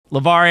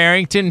LaVar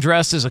Arrington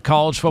dressed as a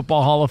college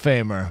football Hall of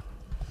Famer.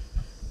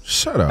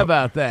 Shut up. How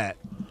about that?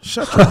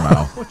 Shut your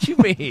mouth. What you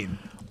mean?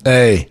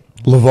 Hey,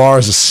 LaVar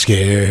is a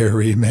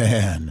scary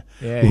man.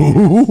 Yeah,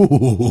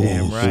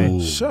 damn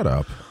right. Shut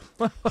up.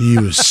 He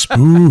was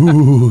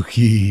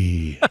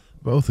spooky.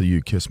 Both of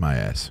you kiss my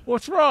ass.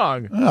 What's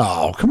wrong?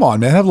 Oh, come on,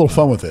 man. Have a little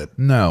fun with it.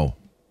 No.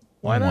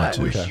 Why not?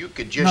 Okay. You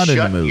could just Not in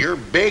the shut mood. your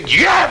big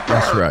yapper.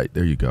 That's right.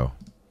 There you go.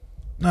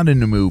 Not in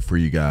the mood for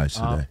you guys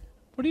today.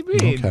 What do you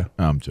mean? Okay.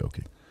 I'm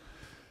joking.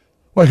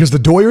 Why, because the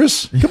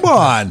Doyers? Come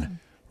on.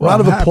 Well,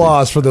 Round I'm of happy.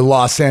 applause for the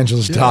Los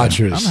Angeles Yeah,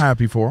 Dodgers. I'm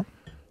happy for him.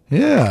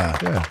 Yeah.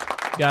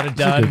 Got it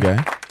It's a good done.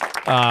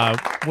 game.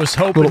 Was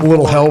hoping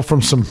Little for- help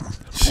from some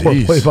poor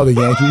Jeez. play by the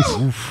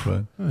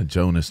Yankees. But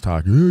Jonas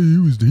talking.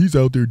 He's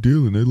out there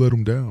dealing. They let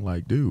him down.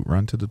 Like, dude,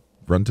 run to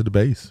the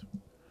base.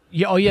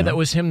 Yeah, oh yeah, that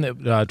was him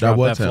that dropped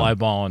was that him. fly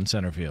ball in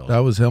center field. That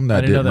was him I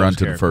that didn't know didn't that run was to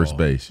the Garrett first Cole.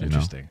 base. You know,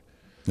 Interesting.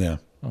 yeah.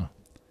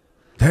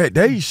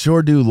 they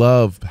sure do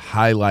love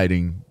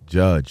highlighting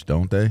Judge,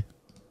 don't they?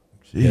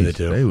 Jeez, Yeah, they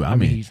do. I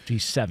mean, he's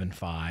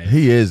 7'5".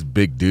 he is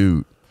big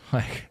dude.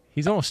 Like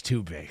he's almost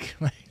too big.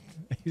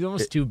 He's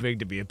almost too big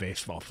to be a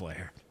baseball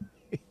player.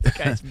 The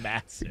guy's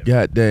massive.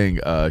 God dang,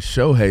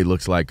 Shohei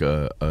looks like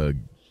a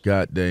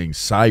god dang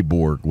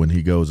cyborg when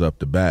he goes up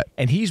to bat.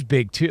 And he's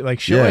big too.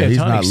 Like Yeah, Shohei he's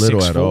not Ohtani's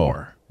little 6'4". at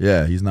all.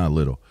 Yeah, he's not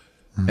little.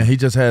 And he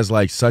just has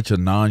like such a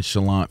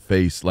nonchalant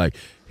face. Like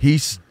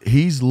he's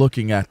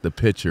looking at the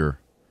pitcher.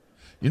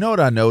 You know what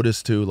I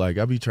noticed too? Like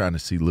I be trying to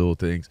see little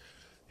things.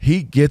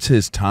 He gets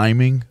his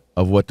timing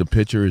of what the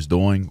pitcher is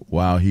doing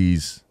while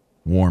he's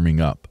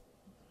warming up.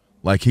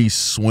 Like he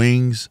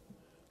swings,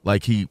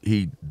 like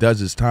he does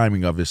his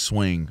timing of his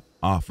swing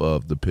off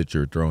of the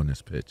pitcher throwing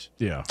his pitch.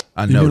 Yeah.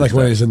 I You know mean like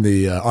when he's in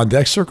the on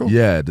deck circle?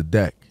 yeah, the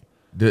deck.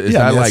 Is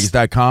Yeah, I mean, is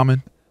that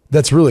common?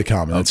 That's really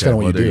common. That's kind of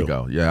what there you do. you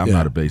go. Yeah, I'm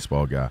not a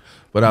baseball guy,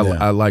 but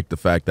I like the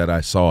fact that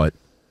I saw it.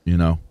 You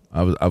know,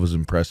 I was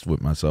impressed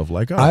with myself.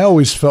 Like, oh, I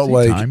always felt see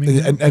like, timing?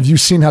 and have you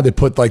seen how they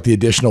put like the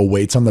additional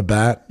weights on the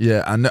bat?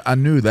 yeah, I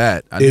knew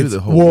that. I knew It's-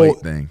 the whole well, weight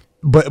thing.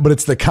 But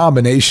it's the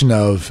combination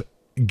of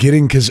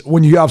getting, because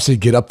when you obviously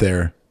get up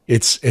there,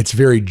 it's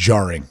very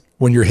jarring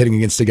when you're hitting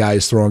against a guy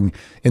who's throwing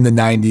in the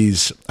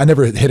 90s. I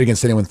never hit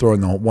against anyone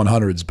throwing the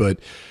 100s, but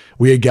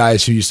we had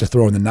guys who used to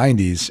throw in the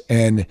 90s,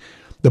 and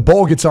the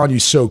ball gets on you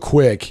so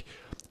quick,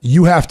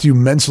 you have to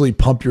mentally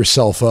pump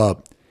yourself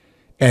up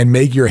and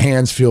make your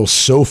hands feel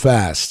so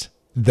fast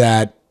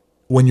that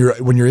when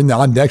you're in the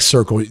on deck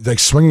circle, like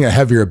swinging a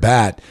heavier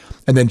bat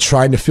and then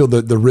trying to feel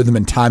the rhythm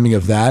and timing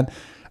of that,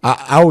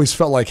 I always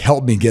felt like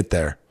helped me get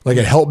there. Like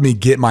it helped me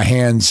get my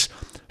hands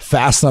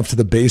fast enough to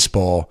the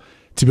baseball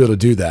to be able to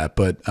do that.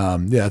 But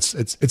yeah,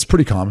 it's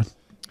pretty common.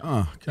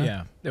 Oh, okay.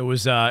 Yeah, it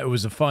was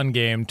a fun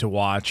game to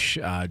watch,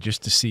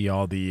 just to see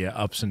all the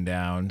ups and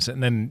downs.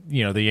 And then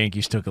the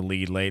Yankees took a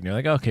lead late, and you're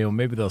like, okay, well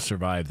maybe they'll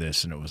survive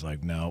this. And it was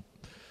like, nope,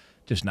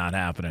 just not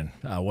happening.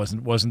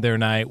 Wasn't their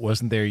night,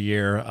 wasn't their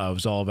year. It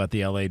was all about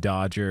the LA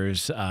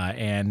Dodgers,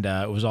 and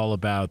it was all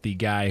about the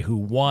guy who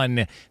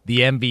won the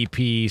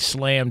MVP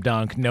slam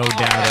dunk, no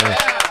doubter,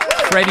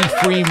 Freddie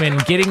Freeman,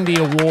 getting the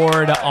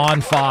award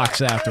on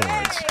Fox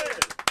afterwards.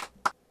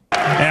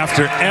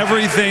 After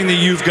everything that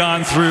you've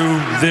gone through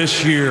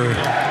this year,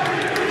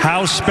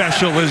 how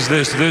special is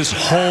this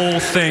whole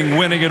thing,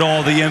 winning it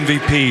all, the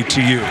MVP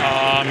to you?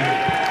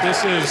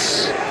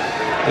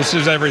 This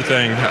is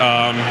everything.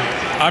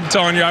 I'm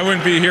telling you, I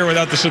wouldn't be here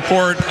without the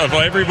support of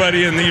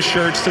everybody in these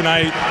shirts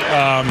tonight.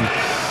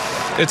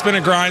 It's been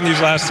a grind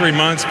these last 3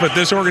 months, but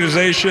this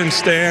organization,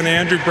 Stan,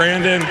 Andrew,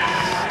 Brandon,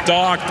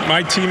 Doc,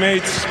 my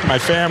teammates, my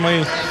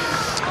family,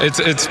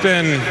 it's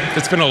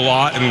been a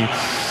lot, and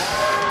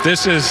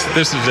this is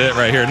it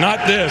right here.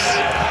 Not this,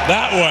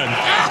 that one.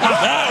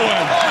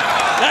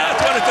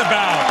 That's what it's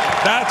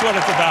about. That's what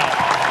it's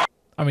about.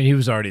 I mean, he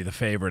was already the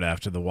favorite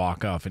after the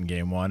walk-off in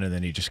Game 1, and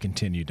then he just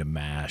continued to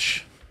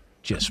mash.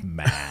 Just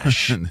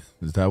mash.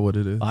 Is that what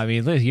it is? I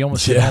mean, he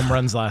almost hit home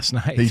runs last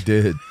night. He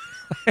did.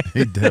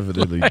 He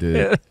definitely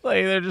did.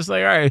 Like, they're just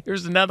like, all right,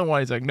 here's another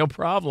one. He's like, no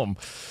problem.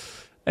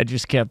 I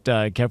just kept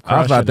crushing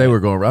I thought they it. were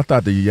going. I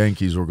thought the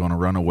Yankees were going to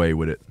run away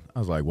with it. I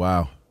was like,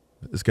 wow,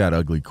 this got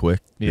ugly quick.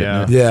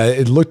 Yeah. didn't it? Yeah,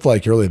 it looked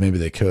like early maybe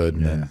they could.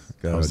 And Yeah. then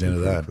that was the end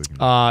of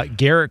that.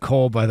 Garrett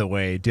Cole, by the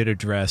way, did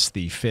address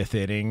the fifth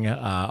inning,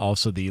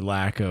 also the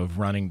lack of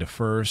running to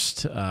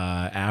first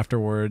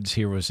afterwards.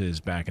 Here was his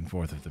back and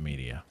forth with the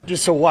media.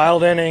 Just a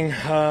wild inning.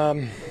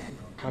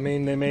 I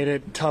mean, they made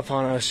it tough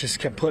on us, just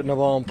kept putting the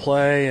ball in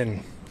play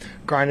and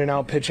grinding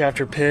out pitch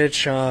after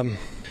pitch.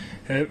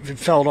 It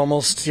felt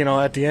almost,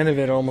 at the end of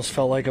it, almost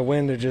felt like a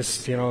win to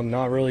just,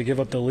 not really give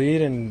up the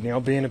lead and,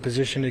 be in a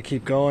position to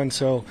keep going.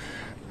 So,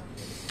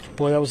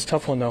 boy, that was a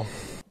tough one, though.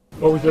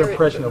 What was your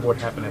impression of what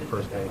happened at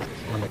first base?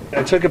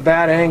 I took a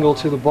bad angle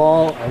to the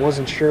ball. I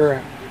wasn't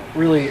sure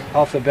really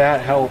off the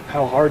bat how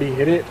hard he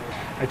hit it.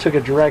 I took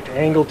a direct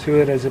angle to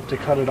it as if to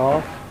cut it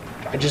off.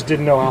 I just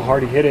didn't know how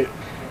hard he hit it.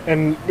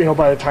 And,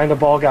 by the time the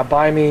ball got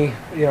by me,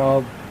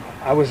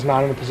 I was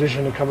not in a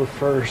position to cover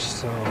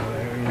first. So,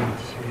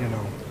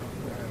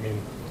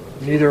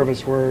 neither of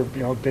us were,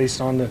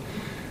 based on the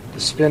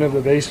spin of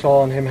the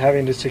baseball and him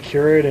having to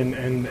secure it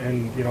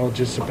and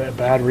just a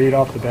bad read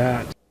off the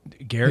bat.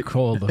 Garrett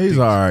Cole, he's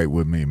all right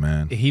with me,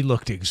 man. He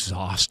looked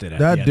exhausted at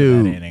that the end dude,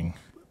 of that inning.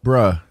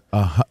 Bruh,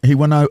 he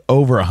went out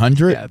over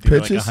 100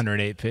 pitches? Like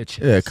 108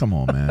 pitches. Yeah, come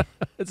on, man.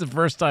 It's the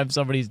first time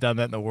somebody's done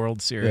that in the World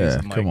Series. Yeah,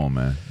 in come on,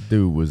 man.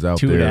 Dude was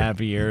out there. 2.5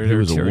 years. He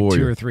was a warrior.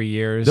 2 or 3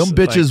 years. Them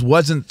bitches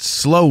wasn't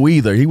slow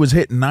either. He was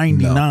hitting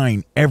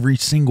 99 every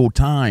single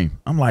time.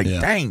 I'm like,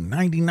 dang,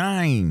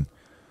 99.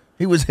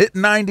 He was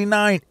hitting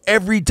 99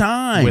 every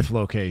time. With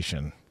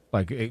location.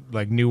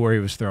 Like knew where he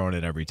was throwing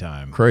it every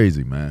time.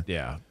 Crazy, man.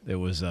 Yeah, it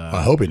was.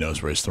 I hope he knows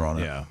where he's throwing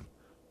it. Yeah.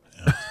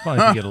 It's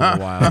probably if you get a little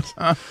wild.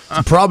 It's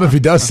a problem if he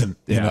doesn't.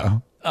 You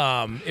know.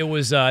 It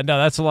was no.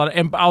 That's a lot.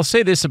 And I'll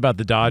say this about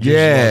the Dodgers.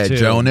 Yeah, too.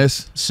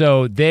 Jonas.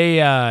 So they.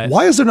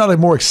 Why is there not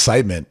more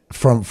excitement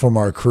from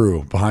our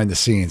crew behind the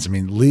scenes? I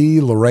mean,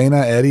 Lee, Lorena,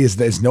 Eddie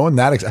is no one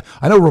that excited.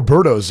 I know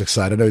Roberto's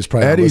excited. I know he's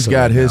probably. Eddie's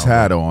got his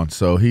hat on,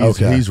 so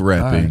he's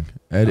repping.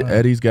 Right.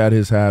 Eddie's got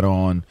his hat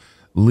on.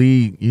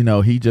 Lee,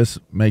 he just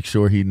makes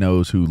sure he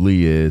knows who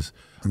Lee is.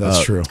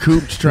 That's true.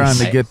 Coop's trying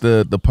to get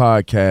the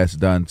podcast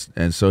done,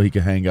 and so he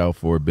can hang out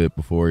for a bit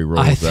before he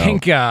rolls out.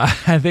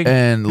 I think.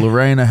 And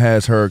Lorena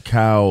has her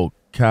cow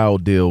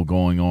deal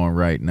going on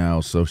right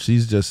now, so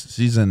she's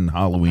in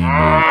Halloween mood.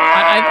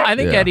 I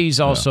think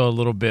Eddie's also a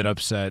little bit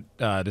upset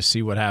to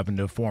see what happened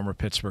to former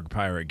Pittsburgh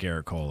Pirate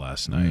Garrett Cole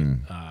last night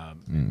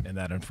in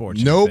that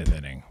unfortunate fifth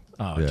inning.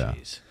 Oh,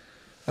 jeez.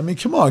 I mean,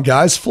 come on,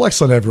 guys,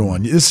 flex on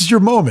everyone. This is your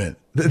moment.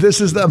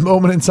 This is that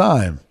moment in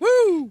time.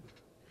 Woo!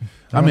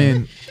 I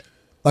mean,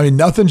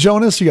 nothing,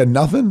 Jonas? You got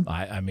nothing?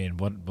 I mean,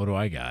 what do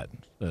I got?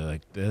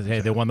 Hey,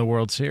 they won the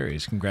World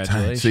Series.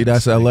 Congratulations. See,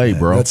 that's L.A.,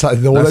 bro. That's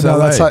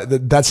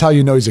how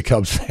you know he's a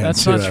Cubs fan.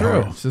 That's not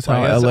true. This is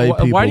how L.A.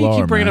 people are, why do you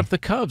keep bringing man. up the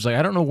Cubs?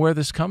 I don't know where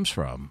this comes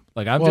from.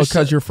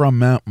 Because you're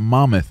from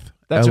Monmouth,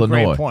 that's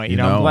Illinois. A great point.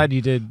 I'm glad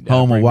you did.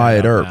 Home of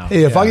Wyatt Earp.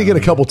 Hey, if I could get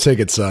a couple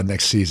tickets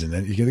next season,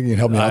 then you can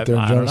help me out there,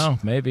 Jonas? I don't know.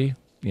 Maybe.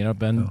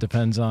 Ben,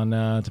 depends on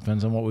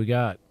what we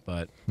got.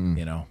 But,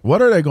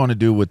 What are they going to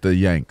do with the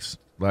Yanks?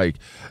 Like,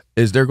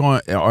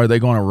 are they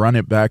going to run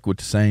it back with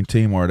the same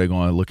team, or are they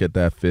going to look at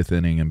that fifth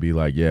inning and be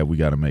like, yeah, we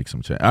got to make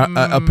some change?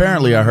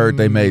 Apparently, I heard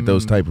they made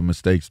those type of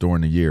mistakes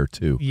during the year,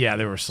 too. Yeah,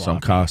 they were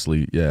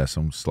sloppy.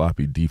 Some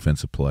sloppy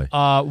defensive play.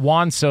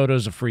 Juan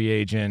Soto's a free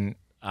agent.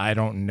 I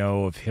don't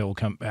know if he'll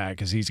come back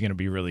because he's going to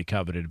be really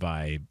coveted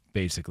by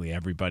basically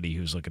everybody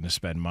who's looking to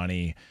spend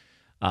money.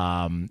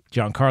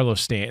 Giancarlo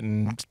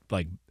Stanton,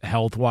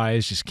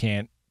 health-wise, just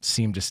can't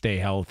seem to stay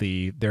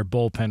healthy. Their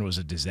bullpen was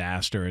a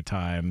disaster at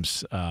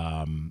times.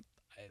 I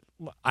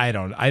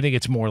think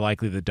it's more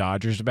likely the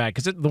Dodgers are back,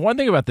 because the one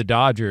thing about the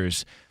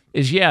Dodgers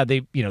is,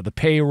 they the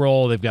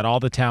payroll, they've got all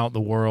the talent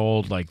in the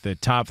world, like the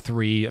top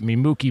three. I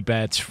mean, Mookie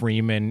Betts,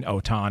 Freeman,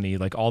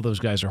 Ohtani, all those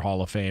guys are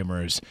Hall of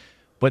Famers.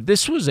 But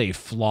this was a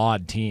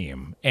flawed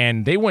team,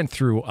 and they went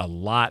through a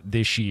lot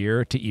this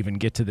year to even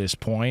get to this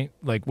point.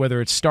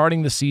 Whether it's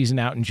starting the season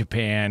out in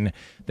Japan,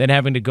 then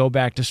having to go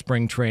back to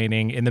spring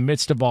training. In the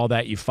midst of all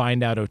that, you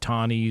find out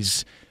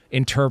Ohtani's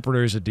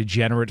interpreter is a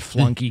degenerate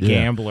flunky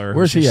gambler.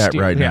 Where's he at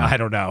right now? I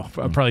don't know.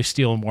 Probably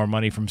stealing more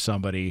money from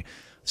somebody.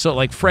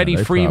 So, Freddie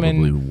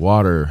Freeman. Probably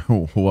water.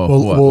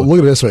 Well, look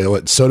at it this way.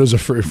 Soto's a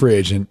free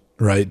agent,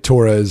 right?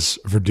 Torres,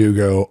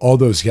 Verdugo, all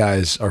those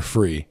guys are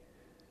free.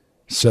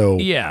 So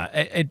yeah,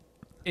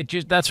 it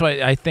just, that's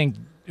why I think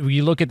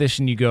you look at this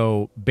and you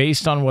go,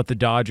 based on what the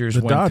Dodgers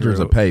went Dodgers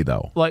through, will pay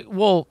though.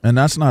 And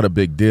that's not a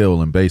big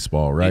deal in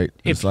baseball, right?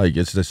 It's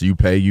just you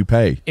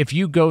pay. If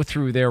you go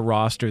through their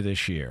roster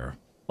this year,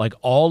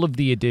 all of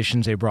the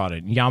additions they brought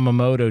in,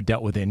 Yamamoto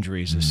dealt with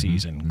injuries this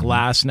season.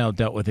 Glasnow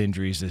dealt with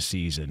injuries this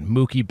season.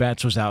 Mookie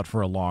Betts was out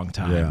for a long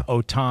time. Yeah.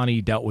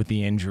 Ohtani dealt with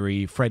the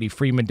injury. Freddie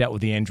Freeman dealt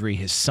with the injury.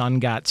 His son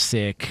got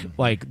sick.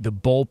 The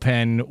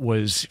bullpen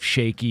was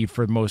shaky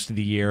for most of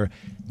the year.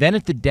 Then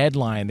at the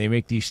deadline, they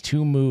make these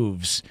two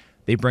moves.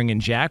 They bring in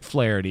Jack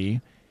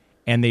Flaherty,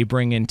 and they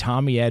bring in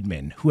Tommy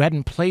Edman, who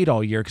hadn't played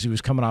all year because he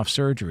was coming off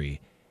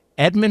surgery.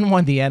 Edman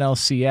won the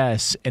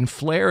NLCS, and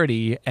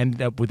Flaherty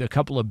ended up with a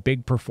couple of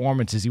big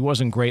performances. He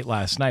wasn't great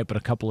last night, but a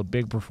couple of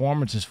big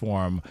performances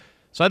for him.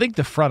 So I think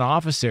the front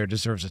office there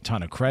deserves a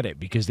ton of credit,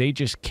 because they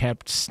just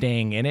kept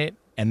staying in it,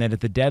 and then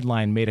at the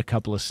deadline made a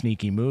couple of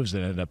sneaky moves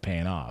that ended up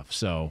paying off.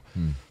 So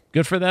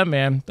good for them,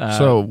 man.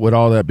 So with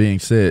all that being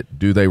said,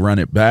 do they run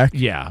it back?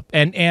 Yeah,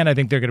 and I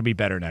think they're going to be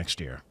better next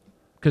year,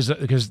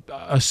 because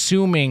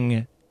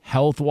assuming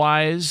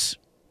health-wise,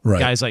 right,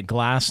 guys like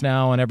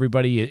Glasnow and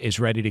everybody is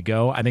ready to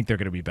go, I think they're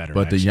going to be better.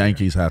 But the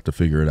Yankees have to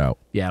figure it out.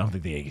 Yeah, I don't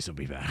think the Yankees will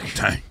be back.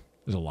 Dang.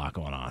 There's a lot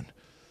going on.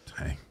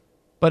 Dang.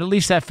 But at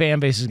least that fan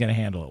base is going to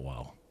handle it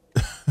well.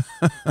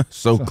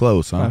 So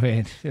close, huh? I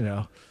mean,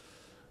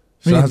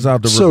 Shouts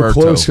out to so Roberto,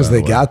 close because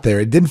they way. got there.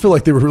 It didn't feel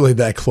like they were really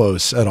that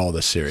close at all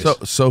this series.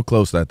 So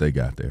close that they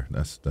got there.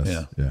 That's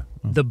yeah.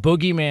 The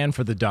boogeyman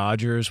for the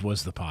Dodgers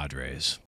was the Padres.